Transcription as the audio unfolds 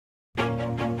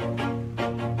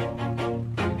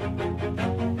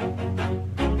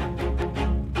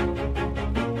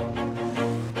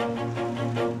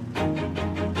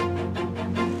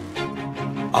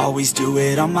Always do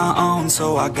it on my own,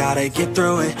 so I gotta get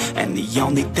through it. And the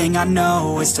only thing I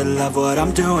know is to love what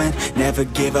I'm doing. Never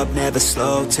give up, never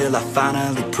slow, till I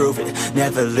finally prove it.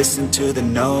 Never listen to the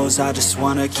no's, I just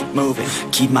wanna keep moving.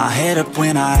 Keep my head up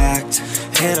when I act,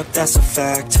 head up, that's a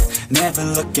fact. Never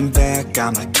looking back,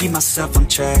 I'ma keep myself on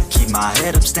track. Keep my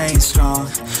head up, staying strong,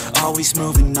 always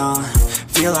moving on.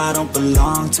 Feel I don't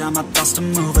belong, tell my thoughts to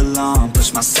move along.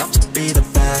 Push myself to be the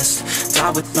best, die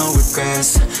with no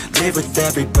regrets. Live with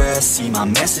every breath, see my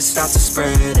message start to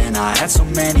spread. And I had so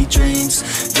many dreams,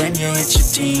 then you hit your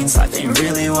teens. Life ain't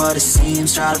really what it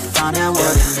seems, try to find out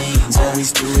what it means.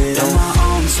 Always do it on my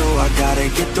own, so I gotta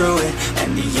get through it.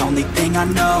 And the only thing I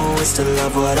know is to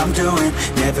love what I'm doing.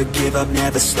 Never give up,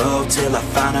 never slow, till I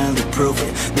finally prove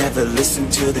it. Never listen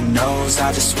to the no's,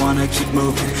 I just wanna keep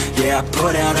moving. Yeah, I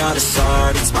put out all this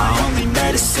art, it's my only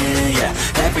medicine. Yeah,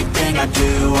 everything I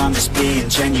do, I'm just being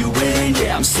genuine.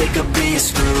 Yeah, I'm sick of being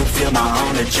screwed, feel my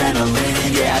own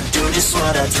adrenaline. Yeah, I do just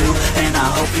what I do, and I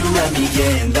hope you let me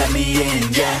in,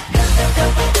 yeah.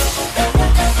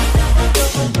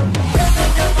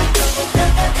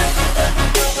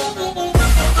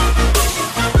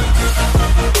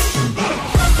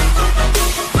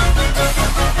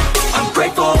 I'm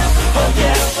grateful, oh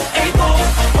yeah, able,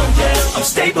 oh yeah, I'm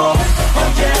stable, oh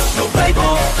yeah, no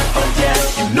label, oh yeah,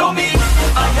 you know me,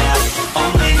 I have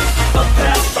only a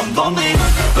path, I'm lonely,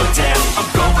 but damn, I'm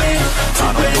going to win.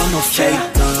 I don't want no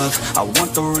fake love, I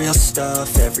want the real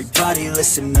stuff. Everybody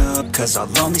listen up, cause I'll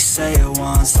only say it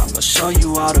once. I'm gonna show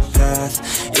you all the path,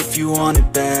 if you want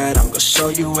it bad. I'm gonna show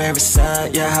you where it's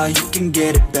at, yeah, how you can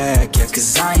get it back. Yeah,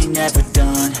 cause I ain't never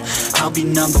done, I'll be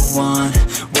number one.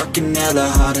 Working hella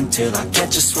hard until I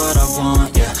get just what I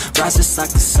want, yeah. Rise just like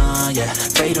the sun, yeah,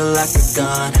 fatal like a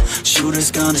gun.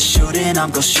 Shooter's gonna shoot and I'm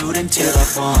gonna shoot until I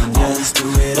won, yeah. Always do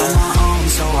it on my own,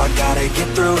 so I gotta get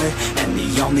through it. And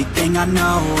the only thing I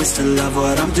know is to love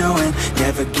what I'm doing.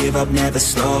 Never give up, never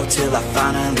slow, till I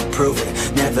finally prove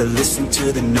it. Never listen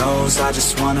to the no's, I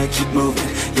just wanna keep moving.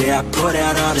 Yeah, I put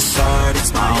out all this art,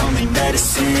 it's my only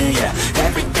medicine. Yeah,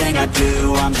 everything I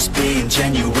do, I'm just being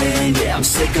genuine. Yeah, I'm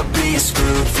sick of being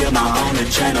screwed, feel my own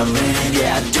adrenaline.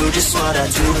 Yeah, I do just what I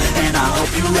do, and I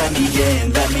hope you let me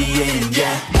in,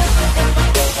 yeah.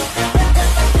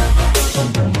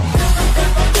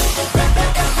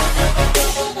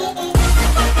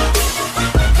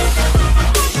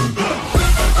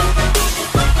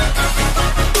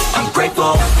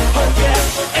 Oh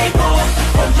yeah, able,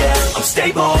 oh yeah, I'm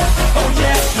stable, oh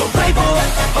yeah, no label,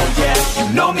 oh yeah, you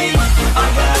know me, I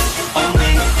have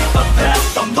only a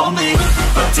path, I'm lonely,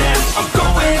 but damn, I'm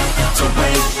going to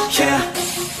win, yeah.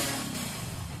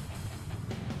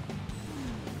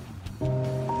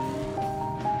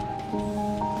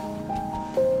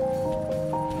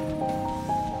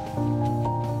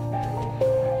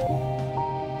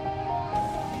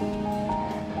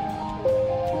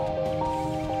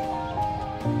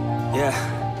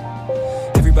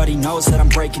 Everybody knows that I'm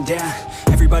breaking down.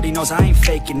 Everybody knows I ain't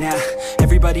faking now.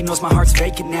 Everybody knows my heart's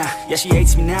vacant now. Yeah, she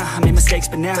hates me now, I made mistakes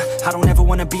but now I don't ever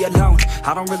wanna be alone.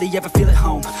 I don't really ever feel at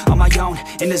home. On my own,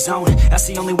 in the zone, that's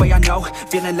the only way I know.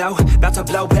 Feeling low, about to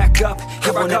blow back up.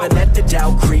 Here I never let the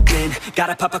doubt creep in.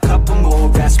 Gotta pop a couple more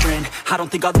aspirin. I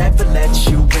don't think I'll ever let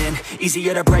you in.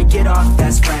 Easier to break it off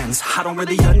as friends. I don't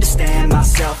really understand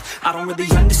myself, I don't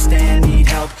really understand, need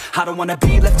help. I don't wanna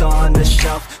be left on the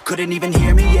shelf. Couldn't even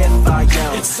hear me if I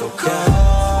yelled. It's so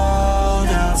cold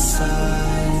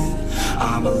outside,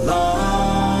 I'm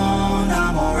alone,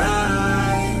 I'm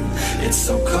alright. It's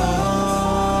so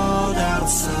cold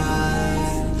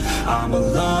outside, I'm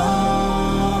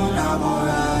alone, I'm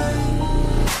alright.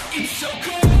 It's so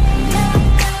cold.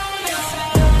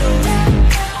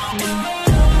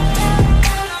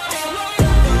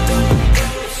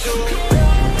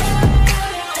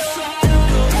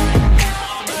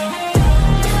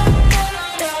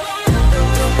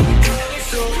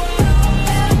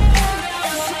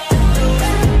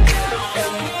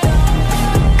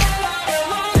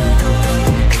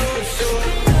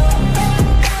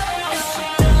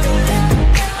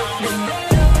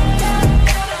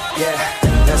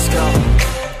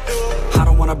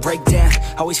 Break down,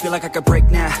 always feel like I could break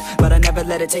now, but I never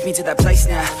let it take me to that place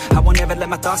now. I won't ever let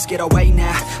my thoughts get away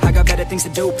now. I got better things to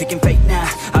do, picking fate now.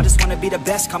 I just wanna be the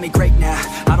best, call me great now.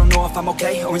 I don't know if I'm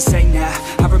okay or insane now.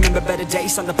 I remember better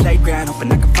days on the playground,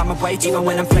 hoping I can find my way. Even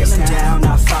when I'm feeling down,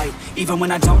 I fight. Even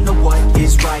when I don't know what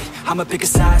is right, I'ma pick a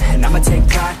side and I'ma take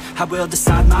pride. I will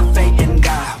decide my fate and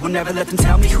I will never let them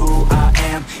tell me who I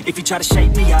am. If you try to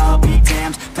shape me, I'll be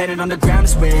damned. Planet on the ground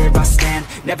is where I stand.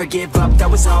 Never give up, that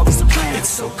was always the plan. It's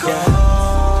so cold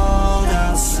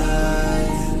outside,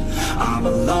 I'm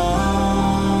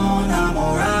alone, I'm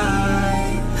alright.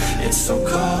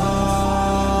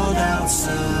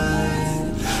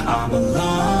 I'm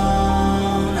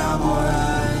alone, I'm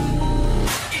alright.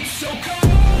 It's so cold.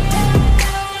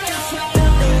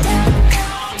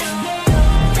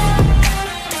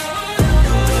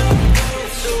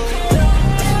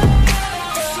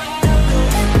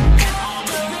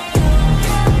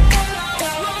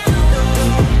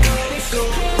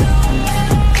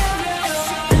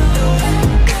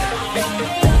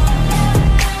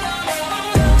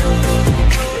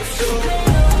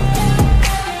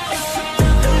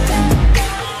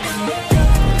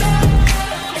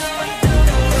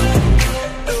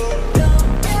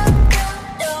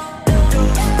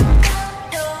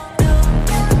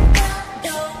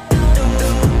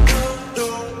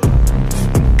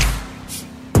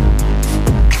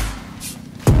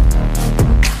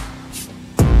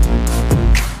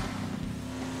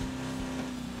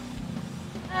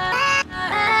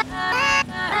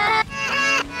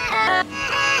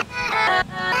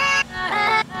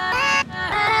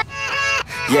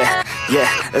 Yeah,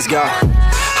 let's go.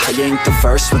 I ain't the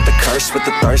first with the curse, with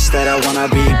the thirst that I wanna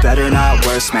be better, not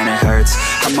worse, man it hurts.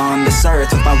 I'm on this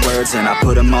earth with my words and I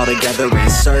put them all together,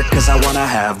 insert, cause I wanna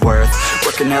have worth.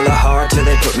 Working hella hard till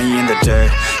they put me in the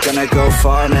dirt. Gonna go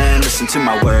far, man, listen to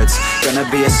my words. Gonna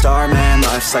be a star, man,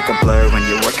 life's like a blur. When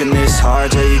you're working this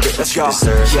hard, yeah, you get what you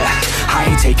deserve. Yeah, I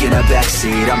ain't taking a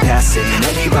backseat, I'm passing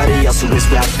anybody else who is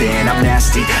rapping. I'm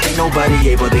nasty, ain't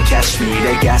nobody able to catch me.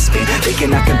 They gasping, they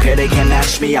cannot compare, they can't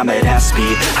match me. I'm at half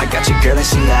speed, I got your girl and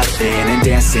she laughing and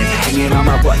dancing, hanging on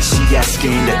my butt, she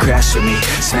asking to crash with me,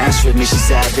 smash with me. She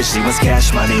savage, she wants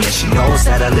cash money and she knows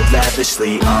that I live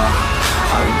lavishly.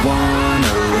 I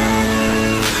wanna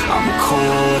live, I'm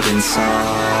cold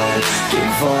inside.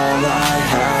 Give all I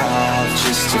have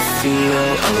just to feel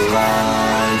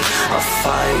alive. I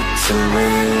fight to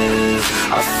live,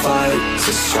 I fight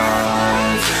to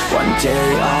strive. One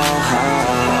day I'll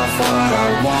have what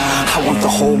I want. I want the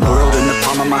whole world in the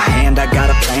palm of my hand. I got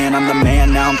a plan, I'm the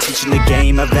man. Now I'm teaching the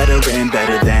game, a veteran,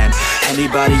 better than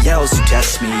anybody else who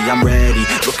tests me. I'm ready,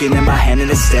 looking at my hand and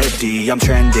it's steady. I'm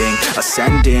trending,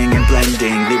 ascending and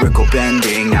blending, lyrical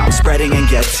bending. Now I'm spreading and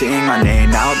getting my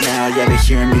name out now. Yeah, they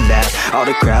hearing me laugh, all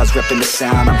the crowds repping the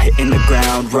sound. I'm hitting the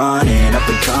ground, running, up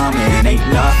and coming, ain't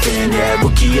nothing. Yeah,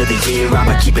 rookie of the year,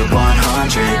 I'ma keep it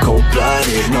 100.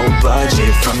 Cold-blooded, no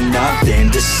budget, from nothing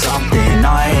to something.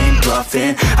 I ain't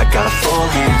bluffing, I got a full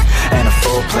hand and a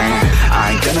full plan.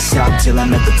 I ain't gonna stop till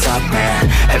I'm at the top, man.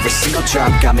 Every single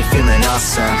drop got me feeling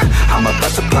awesome. I'm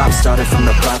about to pop, started from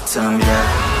the bottom, yeah.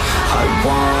 I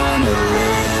wanna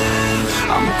live,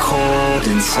 I'm cold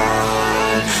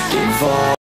inside. Give all